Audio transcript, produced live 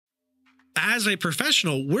as a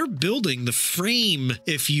professional, we're building the frame,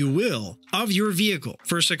 if you will, of your vehicle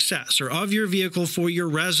for success, or of your vehicle for your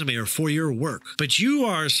resume or for your work. But you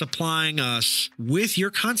are supplying us with your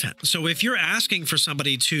content. So if you're asking for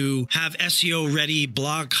somebody to have SEO ready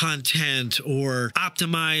blog content or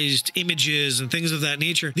optimized images and things of that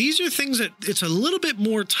nature, these are things that it's a little bit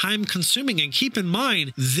more time consuming. And keep in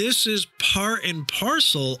mind, this is part and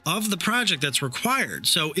parcel of the project that's required.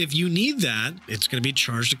 So if you need that, it's going to be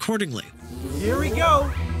charged accordingly. Here we go.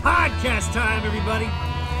 Podcast time, everybody.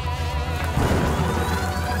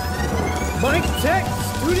 Mik Tek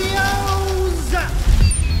Studios.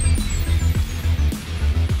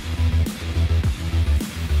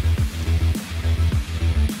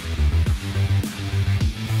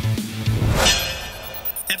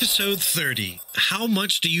 Episode 30. How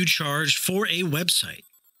much do you charge for a website?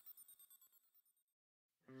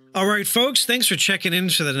 All right, folks, thanks for checking in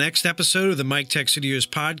to the next episode of the Mik Tek Studios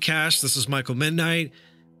Podcast. This is Michael Midnight.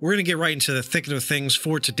 We're going to get right into the thicket of things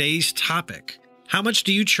for today's topic. How much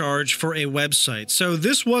do you charge for a website? So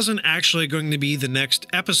this wasn't actually going to be the next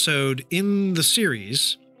episode in the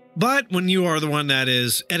series, but when you are the one that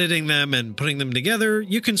is editing them and putting them together,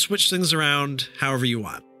 you can switch things around however you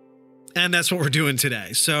want. And that's what we're doing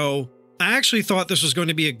today. So I actually thought this was going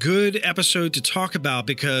to be a good episode to talk about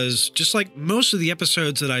because just like most of the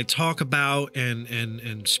episodes that I talk about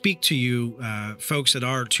and speak to you folks that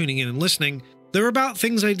are tuning in and listening, they're about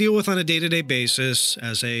things I deal with on a day-to-day basis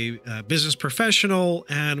as a business professional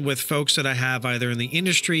and with folks that I have either in the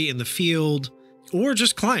industry, in the field, or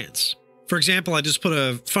just clients. For example, I just put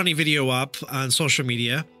a funny video up on social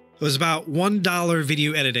media. It was about $1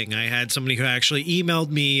 video editing. I had somebody who actually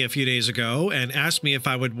emailed me a few days ago and asked me if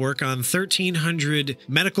I would work on 1,300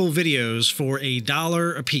 medical videos for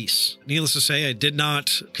 $1 a piece. Needless to say, I did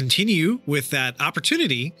not continue with that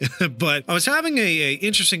opportunity, but I was having a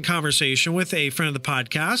interesting conversation with a friend of the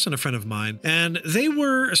podcast and a friend of mine, and they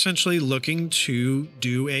were essentially looking to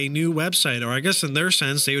do a new website, or I guess in their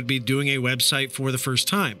sense, they would be doing a website for the first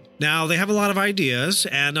time. Now, they have a lot of ideas,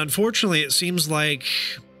 and unfortunately, it seems like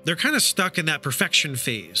they're kind of stuck in that perfection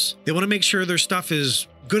phase. They want to make sure their stuff is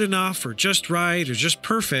good enough or just right or just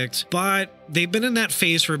perfect, but they've been in that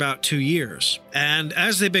phase for about 2 years. And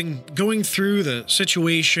as they've been going through the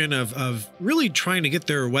situation of really trying to get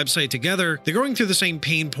their website together, they're going through the same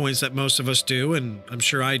pain points that most of us do, and I'm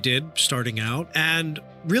sure I did starting out, and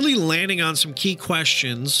really landing on some key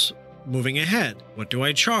questions moving ahead. What do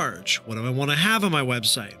I charge? What do I want to have on my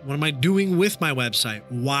website? What am I doing with my website?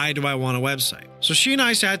 Why do I want a website? So she and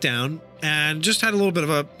I sat down and just had a little bit of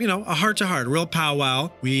a heart-to-heart, real powwow.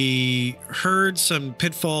 We heard some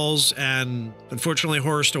pitfalls and unfortunately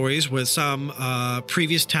horror stories with some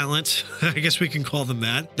previous talent, I guess we can call them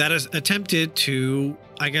that has attempted to,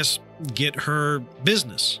 I guess, get her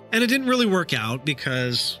business. And it didn't really work out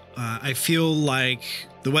because I feel like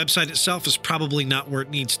the website itself is probably not where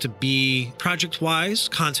it needs to be project-wise,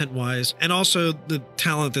 content-wise, and also the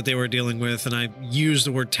talent that they were dealing with, and I use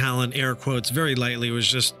the word talent, air quotes, very lightly, was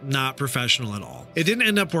just not professional at all. It didn't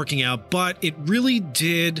end up working out, but it really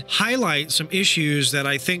did highlight some issues that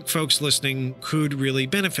I think folks listening could really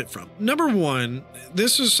benefit from. Number one,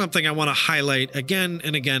 this is something I want to highlight again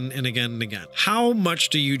and again and again and again. How much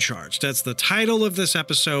do you charge? That's the title of this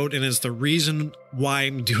episode, and is the reason why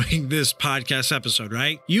I'm doing this podcast episode,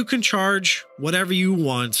 right? You can charge whatever you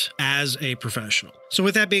want as a professional. So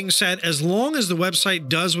with that being said, as long as the website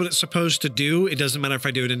does what it's supposed to do, it doesn't matter if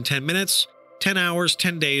I do it in 10 minutes, 10 hours,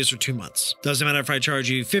 10 days, or 2 months. Doesn't matter if I charge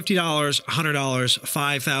you $50, $100,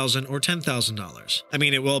 $5,000, or $10,000. I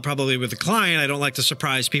mean, it will probably with the client. I don't like to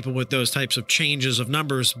surprise people with those types of changes of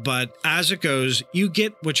numbers, but as it goes, you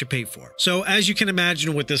get what you pay for. So as you can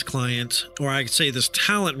imagine with this client, or I could say this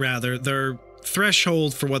talent rather, their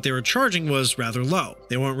threshold for what they were charging was rather low.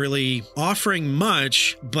 They weren't really offering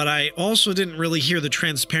much, but I also didn't really hear the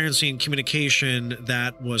transparency and communication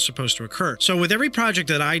that was supposed to occur. So with every project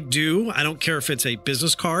that I do, I don't care if it's a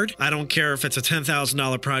business card, I don't care if it's a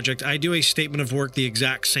 $10,000 project, I do a statement of work the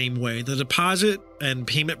exact same way. The deposit and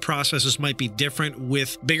payment processes might be different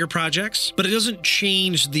with bigger projects, but it doesn't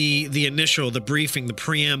change the initial, the briefing, the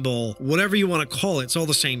preamble, whatever you want to call it. It's all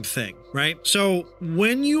the same thing, right? So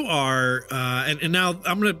when you are, and now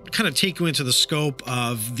I'm going to kind of take you into the scope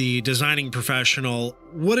of the designing professional,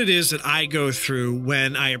 what it is that I go through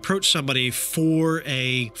when I approach somebody for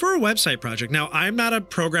a website project. Now, I'm not a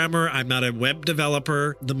programmer. I'm not a web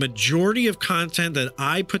developer. The majority of content that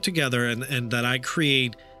I put together and that I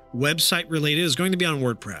create website related is going to be on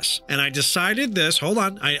WordPress. And I decided this, hold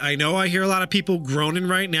on, I know I hear a lot of people groaning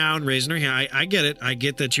right now and raising their hand. I get it. I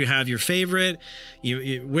get that you have your favorite,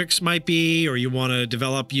 Wix might be, or you want to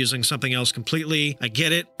develop using something else completely. I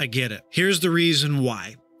get it. I get it. Here's the reason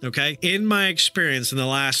why. Okay. In my experience in the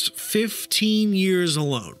last 15 years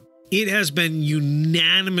alone, it has been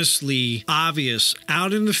unanimously obvious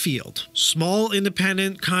out in the field, small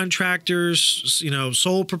independent contractors,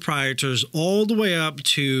 sole proprietors, all the way up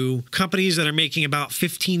to companies that are making about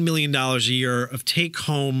 $15 million a year of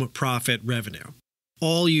take-home profit revenue,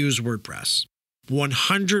 all use WordPress.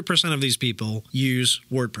 100% of these people use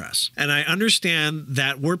WordPress. And I understand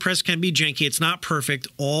that WordPress can be janky. It's not perfect.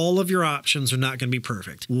 All of your options are not going to be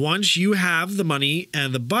perfect. Once you have the money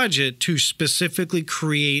and the budget to specifically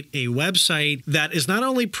create a website that is not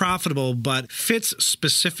only profitable, but fits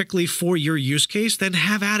specifically for your use case, then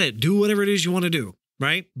have at it. Do whatever it is you want to do.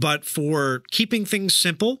 Right? But for keeping things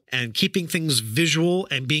simple and keeping things visual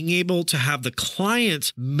and being able to have the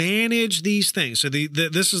client manage these things. So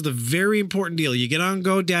this is the very important deal. You get on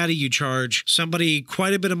GoDaddy, you charge somebody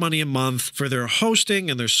quite a bit of money a month for their hosting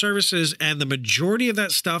and their services, and the majority of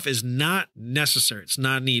that stuff is not necessary. It's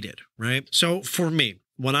not needed, right? So for me,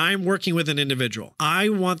 when I'm working with an individual, I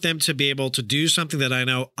want them to be able to do something that I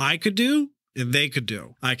know I could do and they could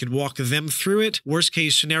do. I could walk them through it. Worst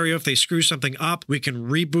case scenario, if they screw something up, we can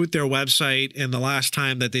reboot their website in the last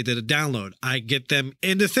time that they did a download. I get them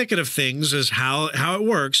in the thicket of things is how it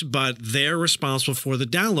works, but they're responsible for the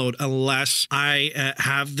download unless I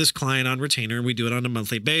have this client on retainer and we do it on a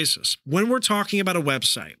monthly basis. When we're talking about a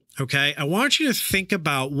website, okay, I want you to think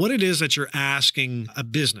about what it is that you're asking a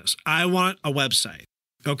business. I want a website.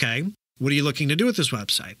 Okay, what are you looking to do with this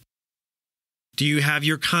website? Do you have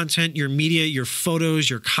your content, your media, your photos,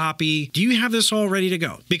 your copy? Do you have this all ready to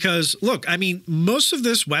go? Because look, I mean, most of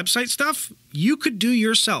this website stuff you could do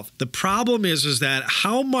yourself. The problem is that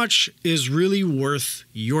how much is really worth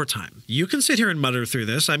your time? You can sit here and mutter through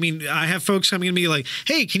this. I mean, I have folks coming to me like,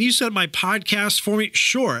 hey, can you set up my podcast for me?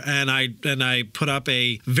 Sure. And I put up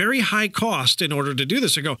a very high cost in order to do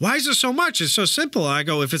this. I go, why is it so much? It's so simple. I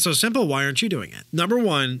go, if it's so simple, why aren't you doing it? Number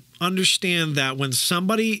one, understand that when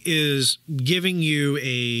somebody is giving you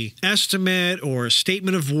a estimate or a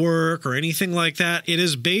statement of work or anything like that, it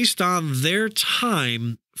is based on their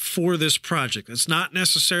time for this project. It's not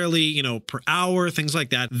necessarily, per hour, things like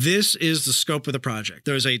that. This is the scope of the project.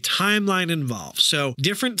 There's a timeline involved. So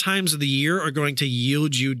different times of the year are going to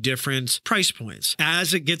yield you different price points.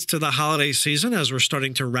 As it gets to the holiday season, as we're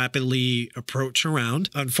starting to rapidly approach around,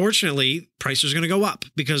 unfortunately, prices are going to go up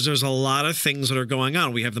because there's a lot of things that are going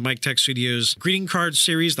on. We have the Mik Tek Studios greeting card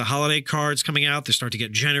series, the holiday cards coming out. They start to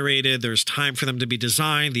get generated. There's time for them to be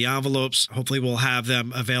designed. The envelopes, hopefully we'll have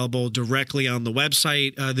them available directly on the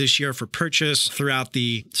website this year for purchase throughout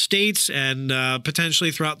the States and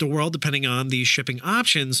potentially throughout the world, depending on the shipping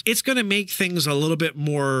options. It's going to make things a little bit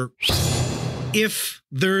more... If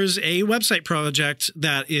there's a website project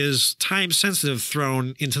that is time sensitive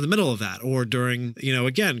thrown into the middle of that, or during,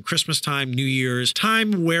 again, Christmas time, New Year's,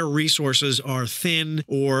 time where resources are thin,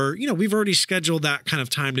 or, we've already scheduled that kind of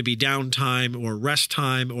time to be downtime or rest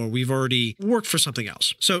time, or we've already worked for something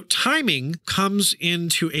else. So timing comes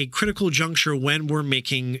into a critical juncture when we're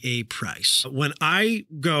making a price. When I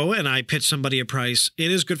go and I pitch somebody a price,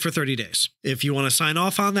 it is good for 30 days. If you want to sign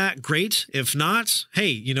off on that, great. If not, hey,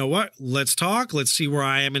 you know what? Let's talk. Let's see where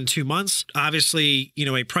I am in 2 months. Obviously,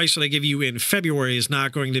 a price that I give you in February is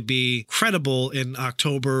not going to be credible in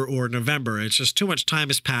October or November. It's just too much time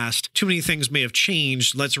has passed. Too many things may have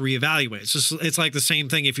changed. Let's reevaluate. It's like the same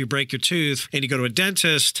thing if you break your tooth and you go to a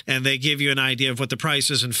dentist and they give you an idea of what the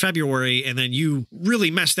price is in February, and then you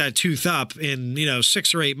really mess that tooth up in,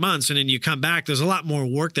 6 or 8 months, and then you come back, there's a lot more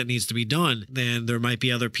work that needs to be done than there might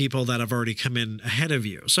be other people that have already come in ahead of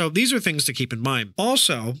you. So these are things to keep in mind.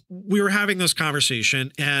 Also, we were having this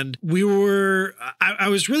conversation and I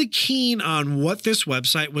was really keen on what this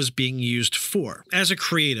website was being used for. As a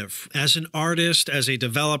creative, as an artist, as a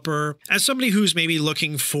developer, as somebody who's maybe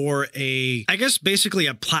looking for basically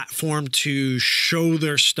a platform to show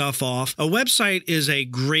their stuff off. A website is a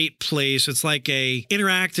great place. It's like a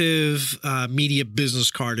interactive media business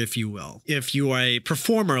card, if you will. If you are a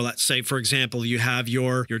performer, let's say, for example, you have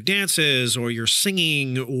your dances or your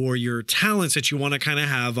singing or your talents that you want to kind of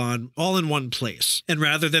have on all in one one place. And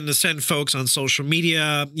rather than to send folks on social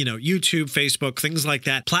media, YouTube, Facebook, things like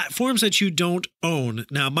that, platforms that you don't own.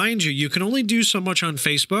 Now, mind you, you can only do so much on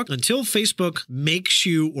Facebook until Facebook makes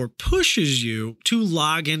you or pushes you to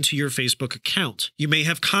log into your Facebook account. You may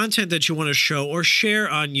have content that you want to show or share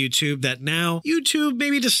on YouTube that now YouTube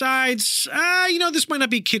maybe decides, this might not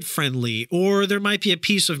be kid friendly, or there might be a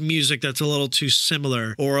piece of music that's a little too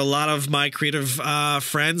similar, or a lot of my creative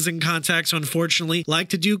friends and contacts, unfortunately, like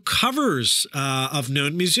to do covers of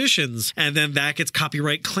known musicians, and then that gets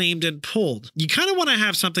copyright claimed and pulled. You kind of want to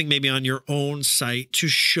have something maybe on your own site to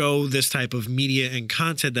show this type of media and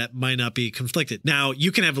content that might not be conflicted. Now,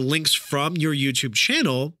 you can have links from your YouTube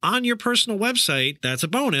channel on your personal website. That's a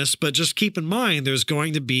bonus, but just keep in mind there's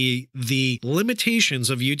going to be the limitations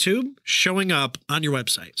of YouTube showing up on your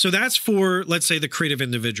website. So that's for, let's say, the creative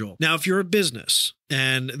individual. Now, if you're a business,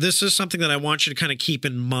 and this is something that I want you to kind of keep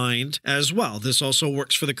in mind as well. This also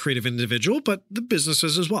works for the creative individual, but the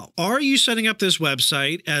businesses as well. Are you setting up this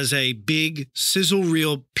website as a big sizzle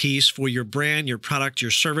reel piece for your brand, your product,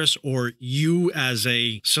 your service, or you as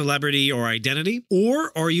a celebrity or identity?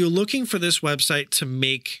 Or are you looking for this website to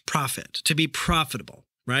make profit, to be profitable?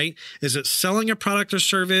 Right? Is it selling a product or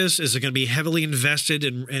service? Is it going to be heavily invested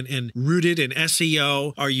and rooted in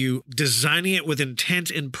SEO? Are you designing it with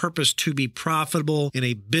intent and purpose to be profitable in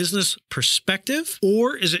a business perspective?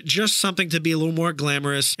 Or is it just something to be a little more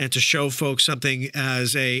glamorous and to show folks something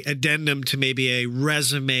as a addendum to maybe a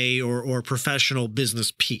resume or professional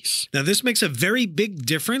business piece? Now, this makes a very big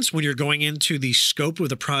difference when you're going into the scope of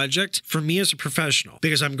the project for me as a professional,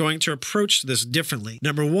 because I'm going to approach this differently.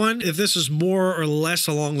 Number one, if this is more or less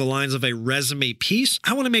along the lines of a resume piece,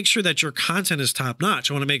 I want to make sure that your content is top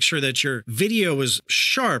notch. I want to make sure that your video is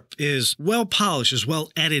sharp, is well polished, is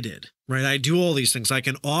well edited. Right? I do all these things. I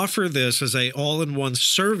can offer this as a all-in-one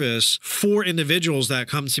service for individuals that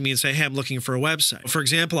come to me and say, hey, I'm looking for a website. For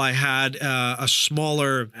example, I had a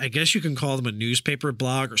smaller, I guess you can call them a newspaper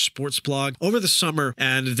blog or sports blog over the summer,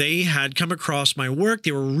 and they had come across my work.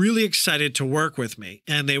 They were really excited to work with me,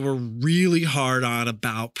 and they were really hard on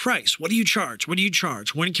about price. What do you charge? What do you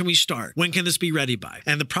charge? When can we start? When can this be ready by?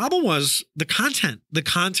 And the problem was the content. The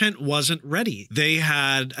content wasn't ready. They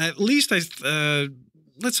had at least,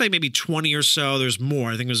 let's say maybe 20 or so. There's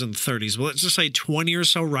more. I think it was in the 30s. But let's just say 20 or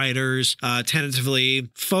so writers, tentatively.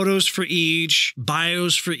 Photos for each,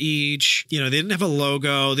 bios for each. They didn't have a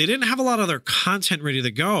logo. They didn't have a lot of their content ready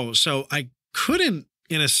to go. So I couldn't,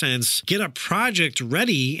 in a sense, get a project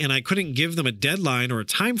ready, and I couldn't give them a deadline or a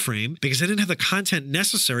time frame because I didn't have the content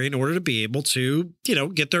necessary in order to be able to,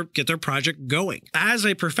 get their project going. As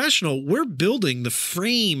a professional, we're building the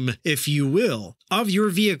frame, if you will, of your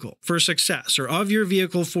vehicle for success, or of your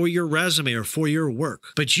vehicle for your resume or for your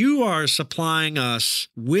work. But you are supplying us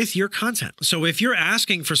with your content. So if you're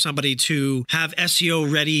asking for somebody to have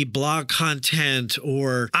SEO ready blog content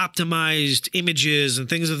or optimized images and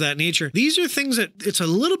things of that nature, these are things that it's a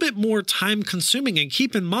little bit more time consuming. And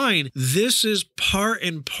keep in mind, this is part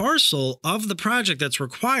and parcel of the project that's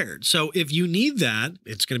required. So if you need that,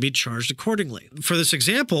 it's going to be charged accordingly. For this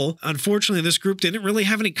example, unfortunately, this group didn't really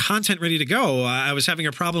have any content ready to go. I was having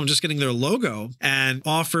a problem just getting their logo, and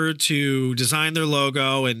offered to design their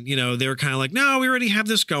logo. And, they were kind of like, no, we already have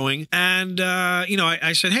this going. And,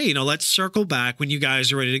 I said, hey, let's circle back when you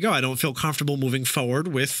guys are ready to go. I don't feel comfortable moving forward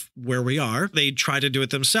with where we are. They tried to do it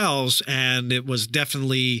themselves, and it was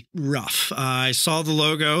definitely rough. I saw the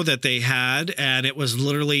logo that they had, and it was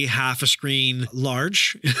literally half a screen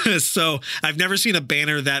large. So I've never seen a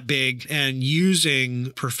banner that big, and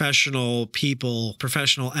using professional people,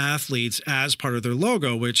 professional athletes as part of their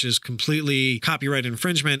logo, which is completely copyright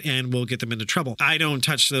infringement and will get them into trouble. I don't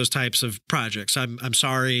touch those types of projects. I'm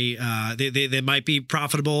sorry. They might be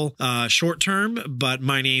profitable short term, but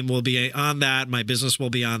my name will be on that. My business will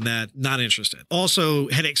be on that. Not interested. Also,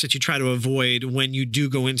 headaches that you try to avoid when you do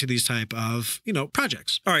go into these type of,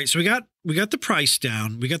 projects. All right. So we got the price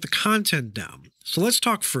down. We got the content down. So let's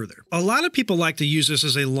talk further. A lot of people like to use this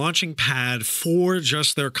as a launching pad for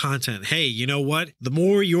just their content. Hey, you know what? The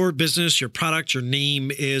more your business, your product, your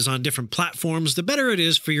name is on different platforms, the better it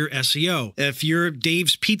is for your SEO. If you're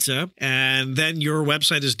Dave's Pizza and then your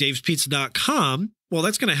website is davespizza.com, well,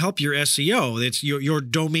 that's going to help your SEO. It's your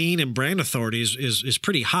domain and brand authority is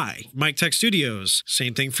pretty high. Mik Tek Studios,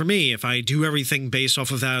 same thing for me. If I do everything based off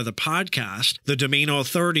of that of the podcast, the domain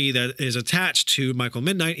authority that is attached to Michael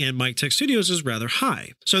Midnight and Mik Tek Studios is rather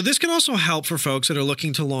high. So this can also help for folks that are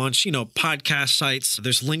looking to launch, podcast sites.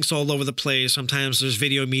 There's links all over the place. Sometimes there's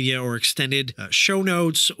video media or extended show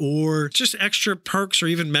notes, or just extra perks or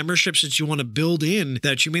even memberships that you want to build in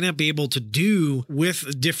that you may not be able to do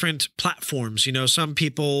with different platforms. some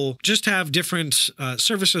people just have different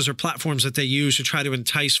services or platforms that they use to try to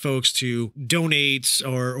entice folks to donate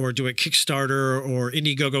or do a Kickstarter or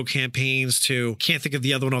Indiegogo campaigns to, can't think of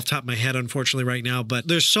the other one off the top of my head, unfortunately, right now, but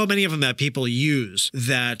there's so many of them that people use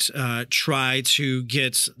that try to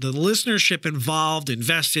get the listenership involved,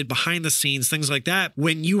 invested, behind the scenes, things like that.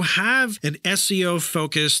 When you have an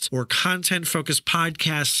SEO-focused or content-focused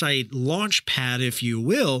podcast site launch pad, if you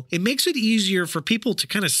will, it makes it easier for people to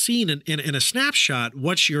kind of see in a snapshot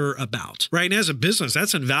what you're about, right? And as a business,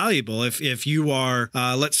 that's invaluable. If you are,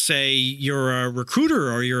 let's say you're a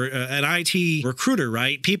recruiter or you're an IT recruiter,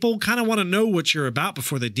 right? People kind of want to know what you're about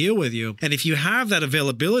before they deal with you. And if you have that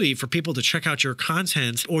availability for people to check out your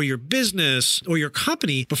content or your business or your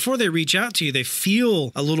company before they reach out to you, they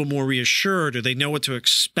feel a little more reassured, or they know what to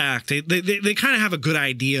expect. They kind of have a good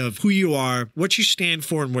idea of who you are, what you stand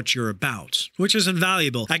for, and what you're about, which is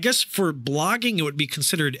invaluable. I guess for blogging, it would be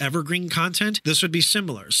considered evergreen content. This would be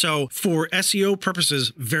similar. So for SEO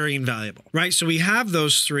purposes, very invaluable, right? So we have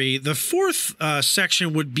those three. The fourth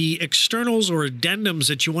section would be externals or addendums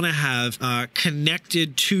that you want to have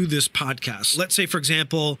connected to this podcast. Let's say, for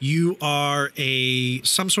example, you are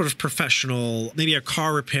some sort of professional, maybe a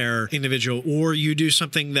car repair individual, or you do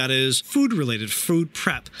something that is food related, food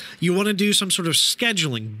prep. You want to do some sort of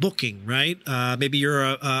scheduling, booking, right? Maybe you're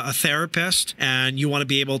a therapist and you want to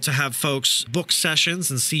be able to have folks book sessions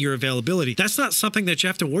and see your availability. That's not something that you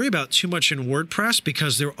have to worry about too much in WordPress,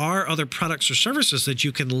 because there are other products or services that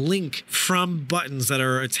you can link from buttons that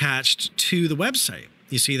are attached to the website.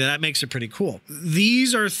 You see, that makes it pretty cool.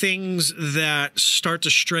 These are things that start to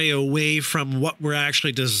stray away from what we're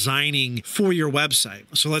actually designing for your website.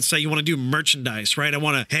 So let's say you want to do merchandise, right?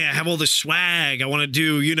 I have all this swag. I want to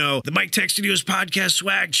do, the Mik Tek Studios Podcast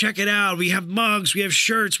swag. Check it out. We have mugs, we have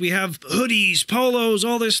shirts, we have hoodies, polos,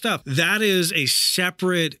 all this stuff. That is a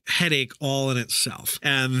separate headache all in itself.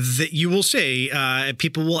 And that you will say,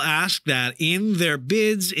 people will ask that in their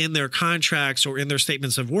bids, in their contracts, or in their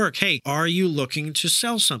statements of work. Hey, are you looking to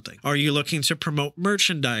sell something? Are you looking to promote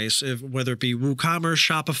merchandise, whether it be WooCommerce,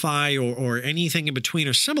 Shopify, or anything in between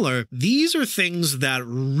or similar? These are things that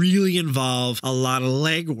really involve a lot of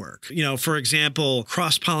legwork. For example,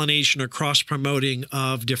 cross-pollination or cross-promoting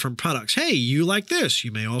of different products. Hey, you like this.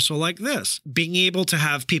 You may also like this. Being able to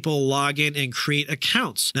have people log in and create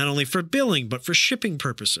accounts, not only for billing, but for shipping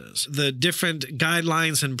purposes. The different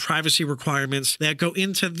guidelines and privacy requirements that go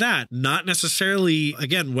into that. Not necessarily,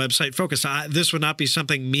 again, website focused. This would not be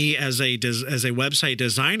something me as a website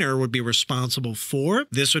designer would be responsible for.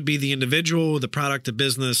 This would be the individual, the product, the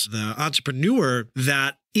business, the entrepreneur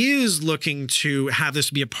that is looking to have this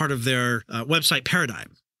be a part of their website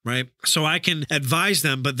paradigm. Right. So I can advise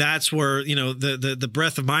them, but that's where, the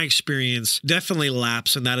breadth of my experience definitely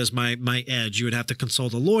laps. And that is my edge. You would have to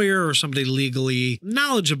consult a lawyer or somebody legally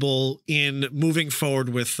knowledgeable in moving forward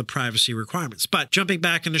with the privacy requirements. But jumping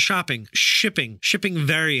back into shipping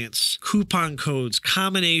variants, coupon codes,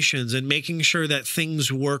 combinations, and making sure that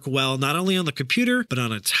things work well, not only on the computer, but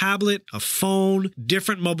on a tablet, a phone,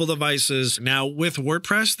 different mobile devices. Now with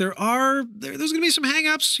WordPress, there's going to be some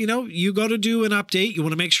hangups. You go to do an update, you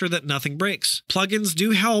want to make sure that nothing breaks. Plugins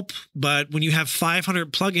do help, but when you have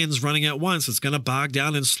 500 plugins running at once, it's going to bog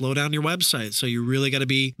down and slow down your website. So you really got to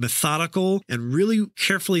be methodical and really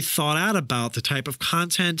carefully thought out about the type of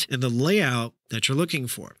content and the layout that you're looking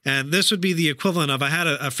for. And this would be the equivalent of, I had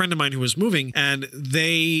a friend of mine who was moving, and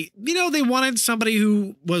they wanted somebody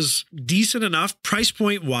who was decent enough price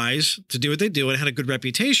point wise to do what they do and had a good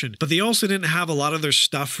reputation, but they also didn't have a lot of their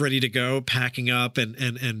stuff ready to go, packing up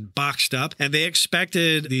and boxed up. And they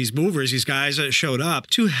expected these movers, these guys that showed up,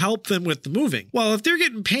 to help them with the moving. Well, if they're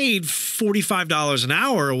getting paid $45 an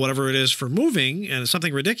hour or whatever it is for moving, and it's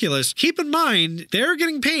something ridiculous, keep in mind, they're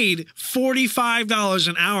getting paid $45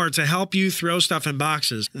 an hour to help you throw stuff in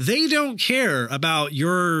boxes. They don't care about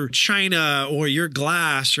your china or your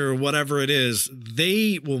glass or whatever it is.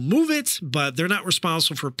 They will move it, but they're not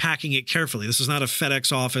responsible for packing it carefully. This is not a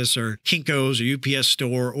FedEx office or Kinko's or UPS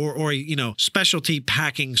store or specialty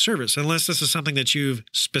packing service, unless this is something that you've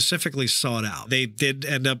specifically sought out. They did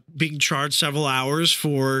end up being charged several hours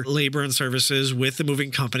for labor and services with the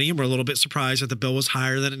moving company, and we're a little bit surprised that the bill was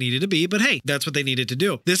higher than it needed to be, but hey, that's what they needed to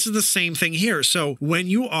do. This is the same thing here. So when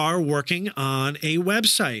you are working on on a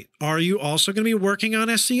website? Are you also going to be working on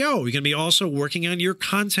SEO? You're going to be also working on your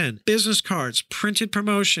content, business cards, printed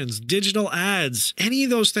promotions, digital ads, any of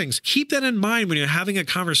those things. Keep that in mind when you're having a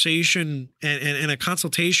conversation and a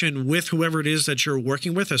consultation with whoever it is that you're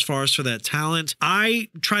working with as far as for that talent. I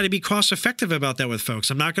try to be cost effective about that with folks.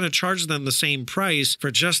 I'm not going to charge them the same price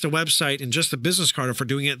for just a website and just a business card or for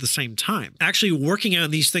doing it at the same time. Actually, working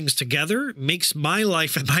on these things together makes my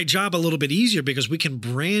life and my job a little bit easier because we can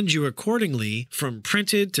brand you accordingly from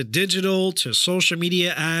printed to digital to social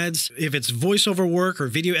media ads. If it's voiceover work or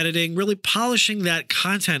video editing, really polishing that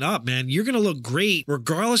content up, man, you're going to look great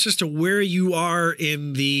regardless as to where you are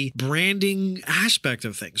in the branding aspect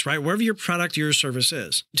of things, right? Wherever your product or your service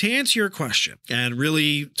is. To answer your question and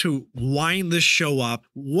really to wind this show up,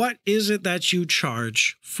 what is it that you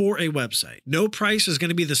charge for a website? No price is going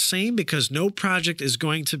to be the same because no project is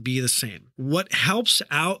going to be the same. What helps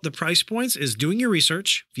out the price points is doing your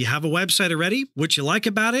research. If you have a website already, what you like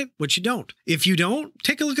about it, what you don't. If you don't,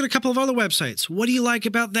 take a look at a couple of other websites. What do you like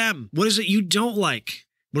about them? What is it you don't like?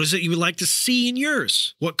 What is it you would like to see in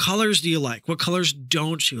yours? What colors do you like? What colors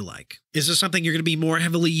don't you like? Is this something you're going to be more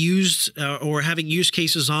heavily used or having use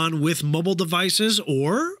cases on with mobile devices?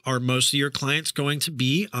 Or are most of your clients going to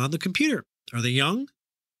be on the computer? Are they young?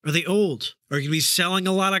 Are they old? Are you going to be selling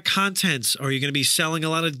a lot of content? Are you going to be selling a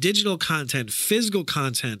lot of digital content, physical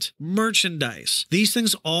content, merchandise? These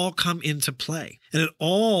things all come into play. And it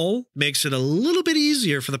all makes it a little bit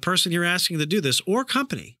easier for the person you're asking to do this or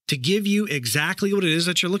company to give you exactly what it is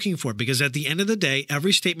that you're looking for. Because at the end of the day,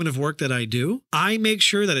 every statement of work that I do, I make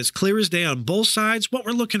sure that it's clear as day on both sides what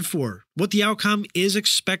we're looking for, what the outcome is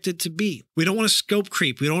expected to be. We don't want to scope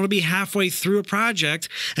creep. We don't want to be halfway through a project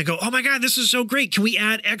and go, oh my God, this is so great. Can we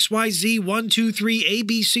add X, Y, Z, 1, 2, 3, A,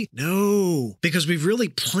 B, C? No, because we've really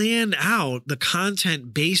planned out the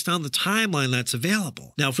content based on the timeline that's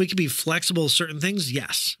available. Now, if we can be flexible with certain things,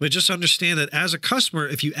 yes. But just understand that as a customer,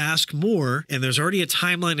 if you ask more and there's already a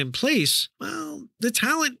timeline in place, well, the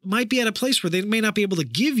talent might be at a place where they may not be able to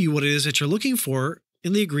give you what it is that you're looking for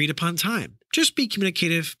in the agreed upon time. Just be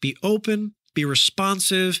communicative, be open, be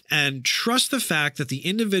responsive, and trust the fact that the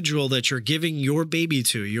individual that you're giving your baby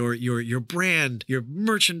to, your brand, your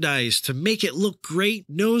merchandise to make it look great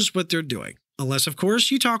knows what they're doing. Unless, of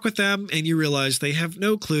course, you talk with them and you realize they have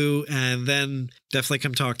no clue, and then definitely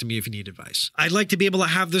come talk to me if you need advice. I'd like to be able to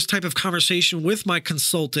have this type of conversation with my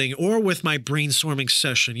consulting or with my brainstorming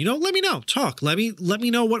session. Let me know. Talk. Let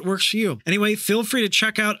me know what works for you. Anyway, feel free to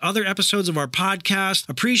check out other episodes of our podcast.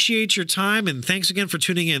 Appreciate your time, and thanks again for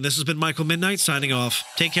tuning in. This has been Michael Midnight signing off.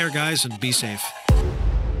 Take care, guys, and be safe.